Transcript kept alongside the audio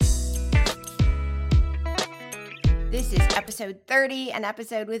This is episode 30, an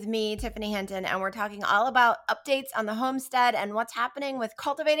episode with me, Tiffany Hinton, and we're talking all about updates on the homestead and what's happening with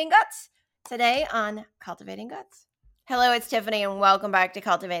Cultivating Guts today on Cultivating Guts. Hello, it's Tiffany, and welcome back to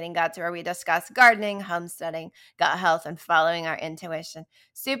Cultivating Guts, where we discuss gardening, homesteading, gut health, and following our intuition.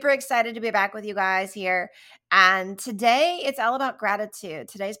 Super excited to be back with you guys here. And today, it's all about gratitude.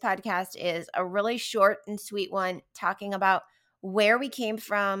 Today's podcast is a really short and sweet one, talking about where we came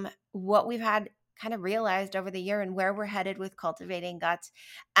from, what we've had kind of realized over the year, and where we're headed with Cultivating Guts,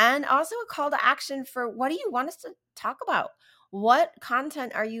 and also a call to action for what do you want us to talk about? What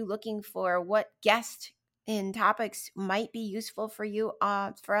content are you looking for? What guest in topics might be useful for you,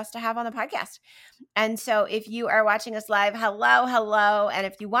 for us to have on the podcast? And so if you are watching us live, hello. And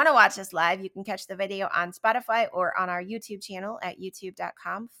if you want to watch us live, you can catch the video on Spotify or on our YouTube channel at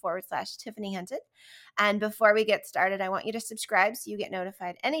youtube.com/Tiffany Hinton. And before we get started, I want you to subscribe so you get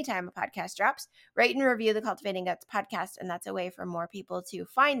notified anytime a podcast drops. Rate and review the Cultivating Guts podcast, and that's a way for more people to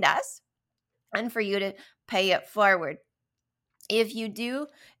find us and for you to pay it forward. If you do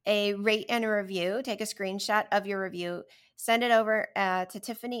a rate and a review, take a screenshot of your review, send it over to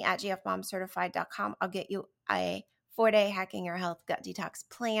Tiffany at gfmomcertified.com. I'll get you a 4-day Hacking Your Health Gut Detox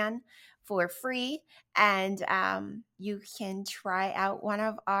plan for free, and you can try out one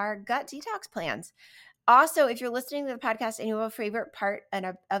of our gut detox plans. Also, if you're listening to the podcast and you have a favorite part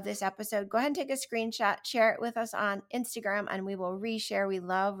of this episode, go ahead and take a screenshot, share it with us on Instagram, and we will reshare. We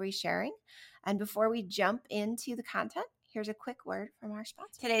love resharing. And before we jump into the content, here's a quick word from our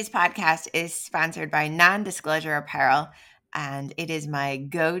sponsor. Today's podcast is sponsored by Non-Disclosure Apparel, and it is my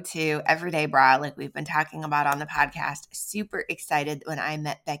go-to everyday bra, like we've been talking about on the podcast. Super excited when I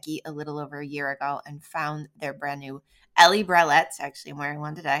met Becky a little over a year ago and found their brand new Ellie bralettes. Actually, I'm wearing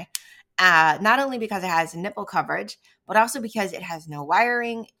one today. Not only because it has nipple coverage, but also because it has no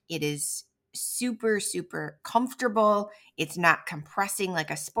wiring. It is super, super comfortable. It's not compressing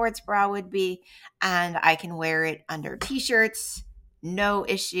like a sports bra would be. And I can wear it under t-shirts, no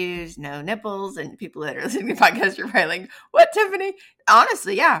issues, no nipples. And people that are listening to the podcast are probably like, what, Tiffany?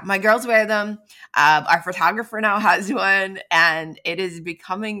 Honestly, yeah, my girls wear them. Our photographer now has one, and it is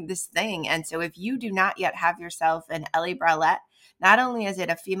becoming this thing. And so if you do not yet have yourself an Ellie bralette, not only is it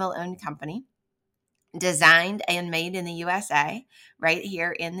a female-owned company, designed and made in the USA, right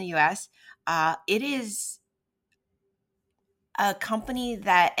here in the US, it is a company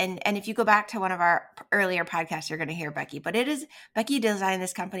that, and if you go back to one of our earlier podcasts, you're going to hear Becky, but Becky designed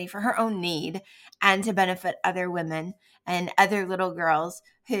this company for her own need and to benefit other women and other little girls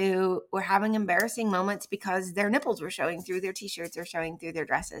who were having embarrassing moments because their nipples were showing through their t-shirts or showing through their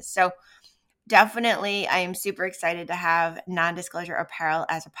dresses. So definitely, I am super excited to have Non-Disclosure Apparel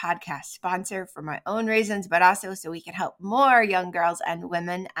as a podcast sponsor for my own reasons, but also so we can help more young girls and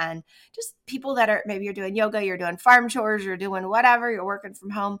women and just people that are, maybe you're doing yoga, you're doing farm chores, you're doing whatever, you're working from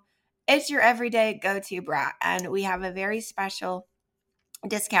home. It's your everyday go-to bra. And we have a very special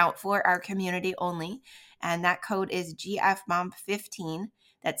discount for our community only. And that code is GFMOM15.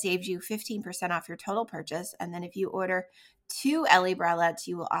 That saves you 15% off your total purchase. And then if you order 2 Ellie bralettes,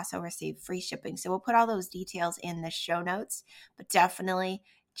 you will also receive free shipping. So we'll put all those details in the show notes, but definitely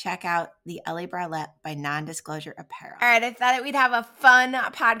check out the Ellie bralette by Non-Disclosure Apparel. All right, I thought we'd have a fun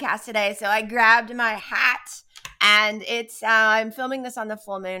podcast today, so I grabbed my hat, and it's I'm filming this on the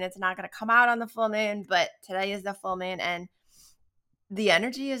full moon. It's not going to come out on the full moon, but today is the full moon, and the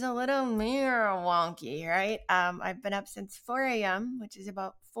energy is a little more wonky, right? I've been up since 4 a.m., which is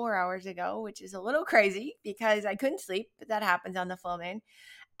about 4 hours ago, which is a little crazy because I couldn't sleep, but that happens on the full moon.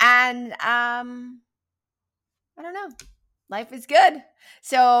 And I don't know. Life is good.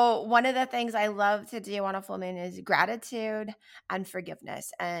 So one of the things I love to do on a full moon is gratitude and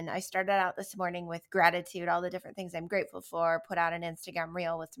forgiveness. And I started out this morning with gratitude, all the different things I'm grateful for, put out an Instagram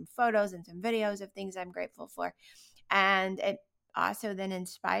reel with some photos and some videos of things I'm grateful for. And it also then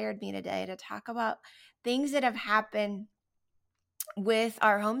inspired me today to talk about things that have happened with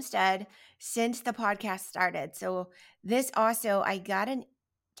our homestead since the podcast started. So this also, I got a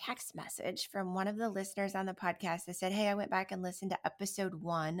text message from one of the listeners on the podcast that said, hey, I went back and listened to episode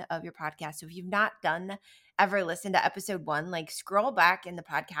 1 of your podcast. So if you've not ever listened to episode 1, like scroll back in the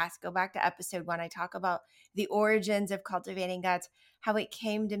podcast, go back to episode 1. I talk about the origins of Cultivating Guts, how it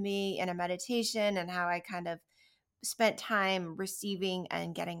came to me in a meditation, and how I kind of spent time receiving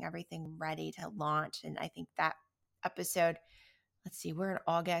and getting everything ready to launch. And I think that episode, let's see, we're in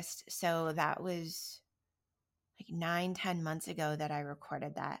August. So that was like 9-10 months ago that I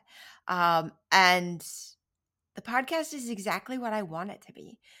recorded that. And the podcast is exactly what I want it to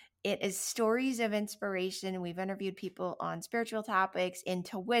be. It is stories of inspiration. We've interviewed people on spiritual topics,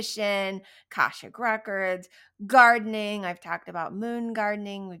 intuition, Akashic records, gardening. I've talked about moon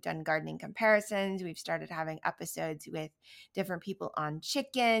gardening. We've done gardening comparisons. We've started having episodes with different people on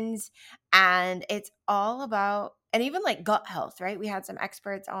chickens. And it's all about, and even like gut health, right? We had some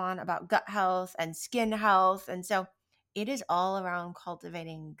experts on about gut health and skin health. And so it is all around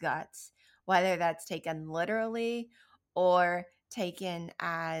cultivating guts, whether that's taken literally or taken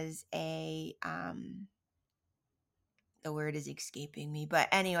as a the word is escaping me, but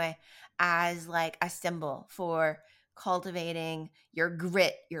anyway, as like a symbol for cultivating your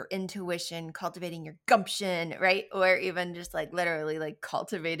grit, your intuition, cultivating your gumption, right? Or even just like literally like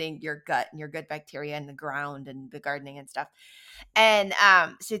cultivating your gut and your good bacteria in the ground and the gardening and stuff. And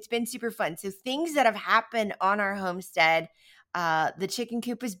so it's been super fun. So things that have happened on our homestead, the chicken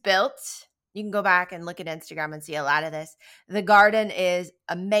coop is built. You can go back and look at Instagram and see a lot of this. The garden is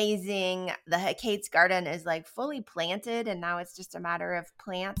amazing. The Kate's garden is like fully planted, and now it's just a matter of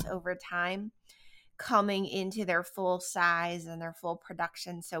plants over time coming into their full size and their full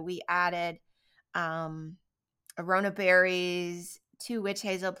production. So we added Arona berries, 2 witch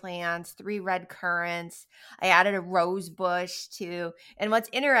hazel plants, 3 red currants. I added a rose bush too. And what's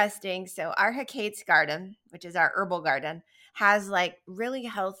interesting, so our Hecate's garden, which is our herbal garden, has like really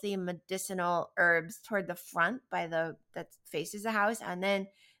healthy medicinal herbs toward the front by that faces the house. And then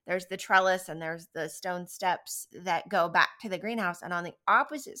there's the trellis and there's the stone steps that go back to the greenhouse. And on the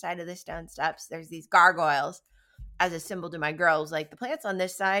opposite side of the stone steps, there's these gargoyles as a symbol to my girls, like the plants on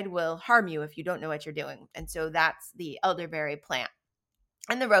this side will harm you if you don't know what you're doing. And so that's the elderberry plant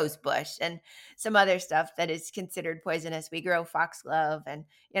and the rose bush and some other stuff that is considered poisonous. We grow foxglove and,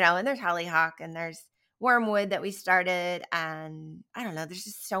 and there's hollyhock and there's wormwood that we started. And I don't know, there's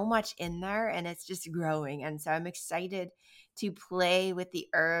just so much in there and it's just growing. And so I'm excited to play with the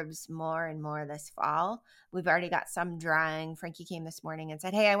herbs more and more this fall. We've already got some drying. Frankie came this morning and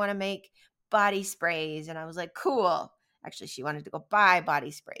said, hey, I want to make body sprays. And I was like, cool. Actually, she wanted to go buy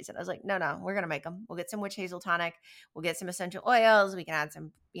body sprays. And I was like, no, we're going to make them. We'll get some witch hazel tonic. We'll get some essential oils. We can add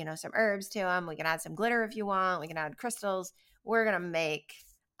some, some herbs to them. We can add some glitter if you want. We can add crystals. We're going to make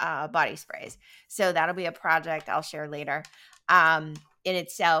body sprays. So that'll be a project I'll share later. In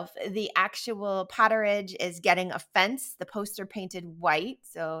itself, the actual potterage is getting a fence. The posts are painted white.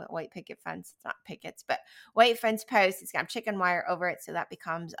 So white picket fence. It's not pickets, but white fence posts. It's got chicken wire over it. So that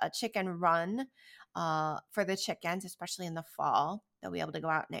becomes a chicken run for the chickens, especially in the fall. They'll be able to go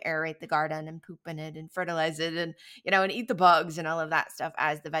out and aerate the garden and poop in it and fertilize it and, and eat the bugs and all of that stuff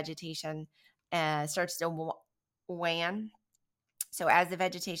as the vegetation starts to wane. So as the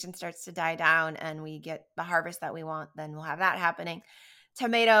vegetation starts to die down and we get the harvest that we want, then we'll have that happening.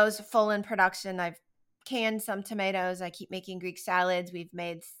 Tomatoes, full in production. I've canned some tomatoes. I keep making Greek salads. We've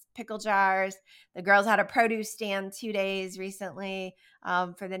made pickle jars. The girls had a produce stand 2 days recently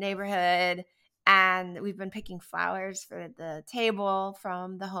for the neighborhood. And we've been picking flowers for the table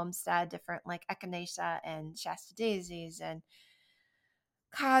from the homestead, different like echinacea and Shasta daisies and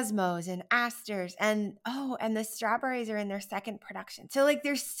cosmos and asters and the strawberries are in their second production. So like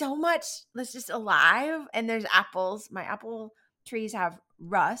there's so much that's just alive. And there's apples. My apple trees have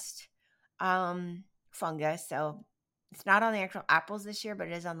rust fungus, so it's not on the actual apples this year, but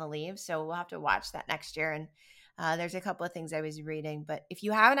it is on the leaves. So we'll have to watch that next year. And there's a couple of things I was reading, but if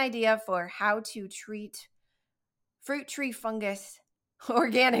you have an idea for how to treat fruit tree fungus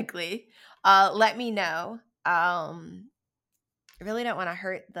organically, let me know. I really don't want to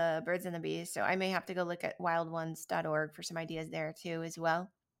hurt the birds and the bees, so I may have to go look at wildones.org for some ideas there too as well.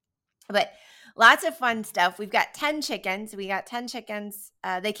 But lots of fun stuff. We've got 10 chickens. We got 10 chickens.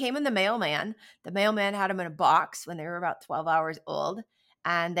 They came in the mailman. The mailman had them in a box when they were about 12 hours old.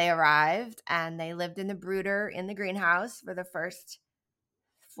 And they arrived and they lived in the brooder in the greenhouse for the first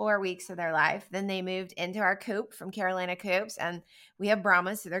 4 weeks of their life. Then they moved into our coop from Carolina Coops, and we have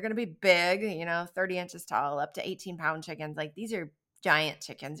Brahmas, so they're going to be big, 30 inches tall, up to 18-pound chickens. Like these are giant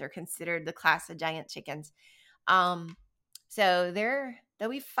chickens. They're considered the class of giant chickens. So they'll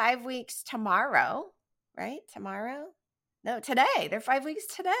be 5 weeks tomorrow, right? Tomorrow? No, today. They're 5 weeks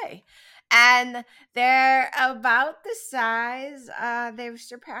today. And they're about the size, they've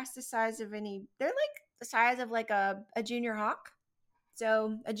surpassed the size of they're like the size of like a junior hawk.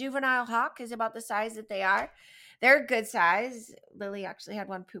 So a juvenile hawk is about the size that they are. They're a good size. Lily actually had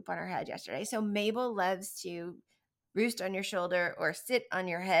one poop on her head yesterday. So Mabel loves to roost on your shoulder or sit on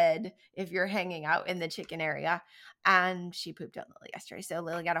your head if you're hanging out in the chicken area. And she pooped on Lily yesterday. So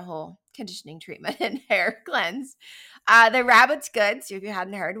Lily got a whole conditioning treatment and hair cleanse. The rabbit's good. So if you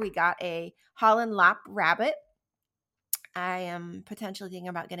hadn't heard, we got a Holland Lop rabbit. I am potentially thinking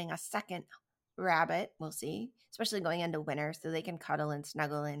about getting a second rabbit. We'll see, especially going into winter so they can cuddle and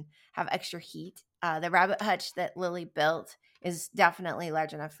snuggle and have extra heat. The rabbit hutch that Lily built is definitely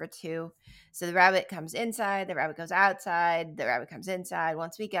large enough for two. So the rabbit comes inside, the rabbit goes outside, the rabbit comes inside.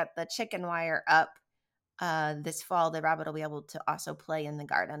 Once we get the chicken wire up, this fall, the rabbit will be able to also play in the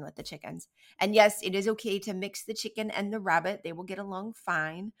garden with the chickens. And yes, it is okay to mix the chicken and the rabbit. They will get along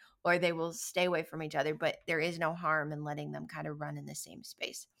fine, or they will stay away from each other, but there is no harm in letting them kind of run in the same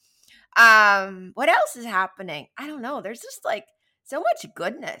space. What else is happening? I don't know. There's just like so much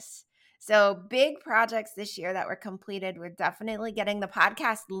goodness. So big projects this year that were completed. We're definitely getting the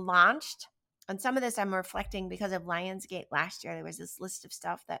podcast launched. And some of this I'm reflecting because of Lionsgate last year. There was this list of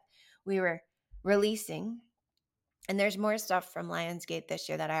stuff that we were releasing. And there's more stuff from Lionsgate this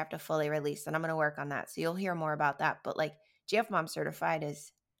year that I have to fully release, and I'm going to work on that. So you'll hear more about that. But like GF Mom Certified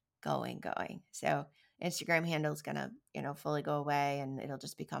is going. So Instagram handle is going to, fully go away, and it'll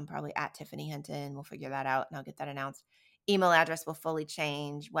just become probably at Tiffany Hinton. We'll figure that out and I'll get that announced. Email address will fully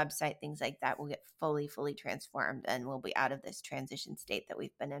change, website, things like that will get fully transformed, and we'll be out of this transition state that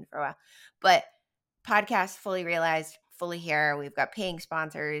we've been in for a while. But podcast fully realized, fully here. We've got paying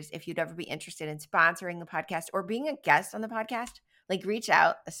sponsors. If you'd ever be interested in sponsoring the podcast or being a guest on the podcast, like reach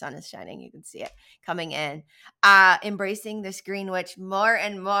out. The sun is shining. You can see it coming in. Embracing this green witch more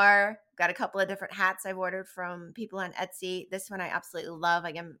and more. Got a couple of different hats I've ordered from people on Etsy. This one I absolutely love.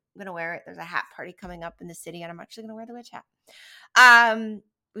 I'm going to wear it. There's a hat party coming up in the city, and I'm actually going to wear the witch hat.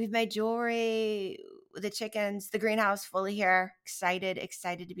 We've made jewelry, the chickens, the greenhouse fully here. Excited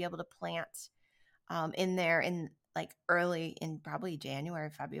to be able to plant in there in like early in probably January,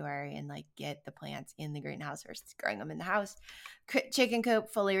 February, and like get the plants in the greenhouse versus growing them in the house. Chicken coop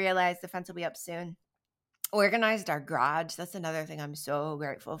fully realized. The fence will be up soon. Organized our garage. That's another thing I'm so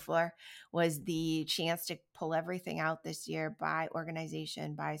grateful for, was the chance to pull everything out this year, buy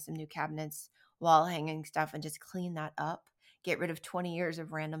organization, buy some new cabinets, wall hanging stuff, and just clean that up. Get rid of 20 years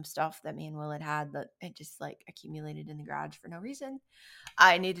of random stuff that me and Will had that it just like accumulated in the garage for no reason.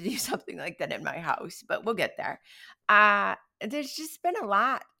 I need to do something like that in my house, but we'll get there. There's just been a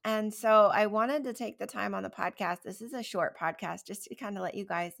lot. And so I wanted to take the time on the podcast. This is a short podcast just to kind of let you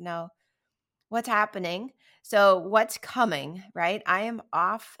guys know what's happening. So what's coming, right? I am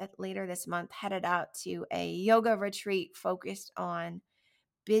off later this month, headed out to a yoga retreat focused on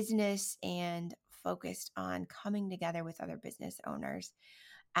business and focused on coming together with other business owners.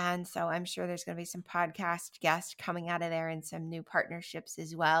 And so I'm sure there's going to be some podcast guests coming out of there and some new partnerships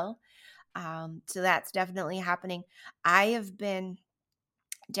as well. So that's definitely happening. I have been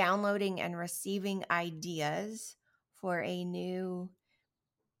downloading and receiving ideas for a new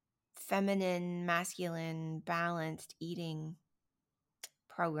feminine, masculine, balanced eating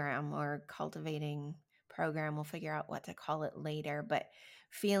program or cultivating program. We'll figure out what to call it later, but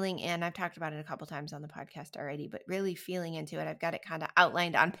feeling in, I've talked about it a couple times on the podcast already, but really feeling into it. I've got it kind of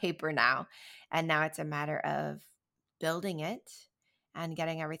outlined on paper now, and now it's a matter of building it and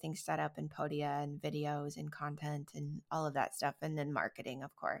getting everything set up in Podia and videos and content and all of that stuff, and then marketing,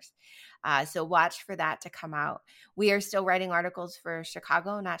 of course. So watch for that to come out. We are still writing articles for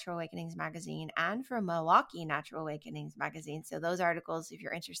Chicago Natural Awakenings magazine and for Milwaukee Natural Awakenings magazine. So those articles, if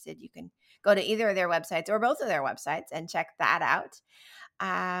you're interested, you can go to either of their websites or both of their websites and check that out.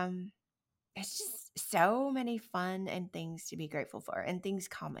 It's just so many fun and things to be grateful for, and things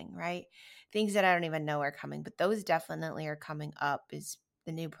coming, right? Things that I don't even know are coming, but those definitely are coming up. Is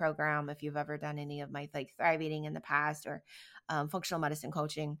the new program. If you've ever done any of my like Thrive Eating in the past or functional medicine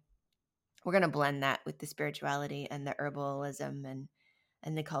coaching, we're going to blend that with the spirituality and the herbalism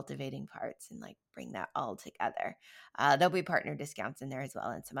and the cultivating parts, and like bring that all together. There'll be partner discounts in there as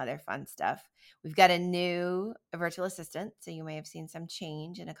well, and some other fun stuff. We've got a new virtual assistant, so you may have seen some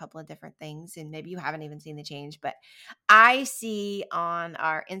change in a couple of different things, and maybe you haven't even seen the change, but I see on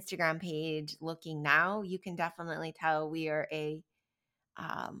our Instagram page looking now, you can definitely tell we are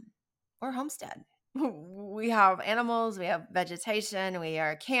we're Homestead. We have animals, we have vegetation, we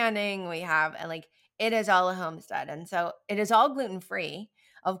are canning, we have, and like, it is all a homestead. And so it is all gluten-free,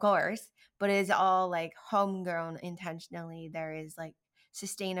 of course, but it is all like homegrown intentionally. There is like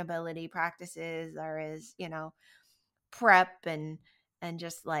sustainability practices. There is, prep and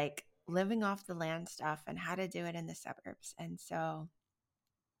just like living off the land stuff and how to do it in the suburbs. And so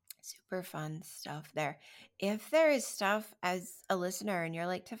super fun stuff there. If there is stuff as a listener and you're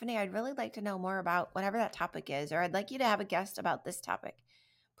like, Tiffany, I'd really like to know more about whatever that topic is, or I'd like you to have a guest about this topic,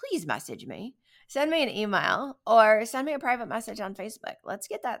 please message me. Send me an email or send me a private message on Facebook. Let's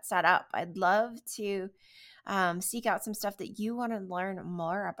get that set up. I'd love to seek out some stuff that you want to learn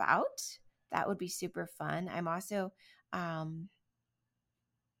more about. That would be super fun. I'm also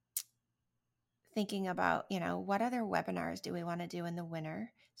thinking about, what other webinars do we want to do in the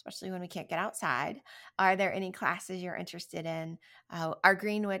winter, especially when we can't get outside? Are there any classes you're interested in? Our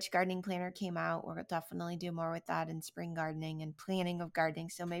Green Witch gardening planner came out. We'll definitely do more with that in spring gardening and planning of gardening.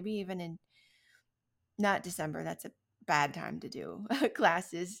 So maybe even in not December, that's a bad time to do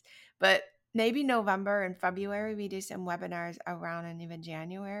classes, but maybe November and February, we do some webinars around, and even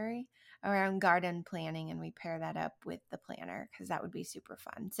January around garden planning, and we pair that up with the planner because that would be super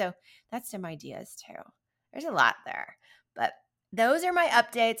fun. So that's some ideas too. There's a lot there, but those are my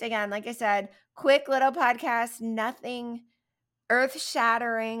updates. Again, like I said, quick little podcast, nothing earth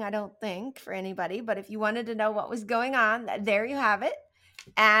shattering, I don't think, for anybody, but if you wanted to know what was going on, there you have it.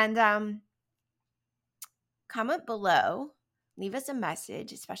 And comment below, leave us a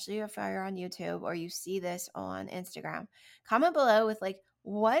message, especially if you're on YouTube or you see this on Instagram. Comment below with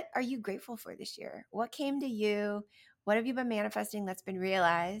what are you grateful for this year? What came to you? What have you been manifesting that's been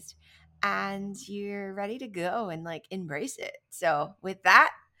realized? And you're ready to go and embrace it. So with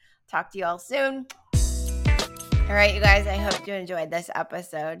that, talk to you all soon. All right, you guys, I hope you enjoyed this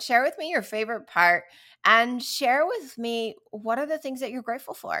episode. Share with me your favorite part and share with me what are the things that you're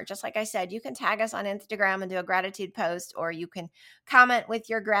grateful for. Just like I said, you can tag us on Instagram and do a gratitude post, or you can comment with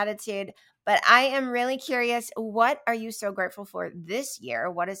your gratitude. But I am really curious, what are you so grateful for this year?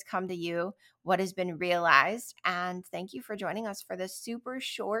 What has come to you? What has been realized? And thank you for joining us for this super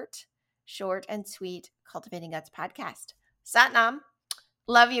short and sweet Cultivating Guts podcast. Satnam.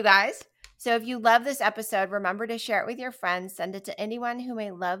 Love you guys. So if you love this episode, remember to share it with your friends. Send it to anyone who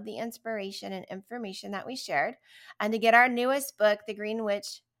may love the inspiration and information that we shared. And to get our newest book, The Green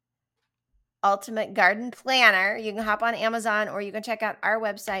Witch Ultimate Garden Planner, you can hop on Amazon, or you can check out our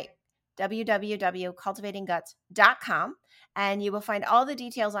website, www.cultivatingguts.com. And you will find all the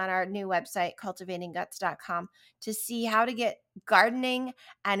details on our new website, cultivatingguts.com, to see how to get gardening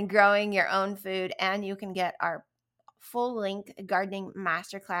and growing your own food. And you can get our full-length gardening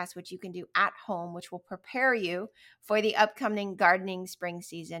masterclass, which you can do at home, which will prepare you for the upcoming gardening spring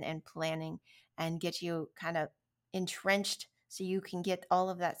season and planning, and get you kind of entrenched so you can get all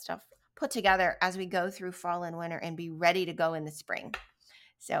of that stuff put together as we go through fall and winter and be ready to go in the spring.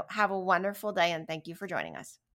 So have a wonderful day, and thank you for joining us.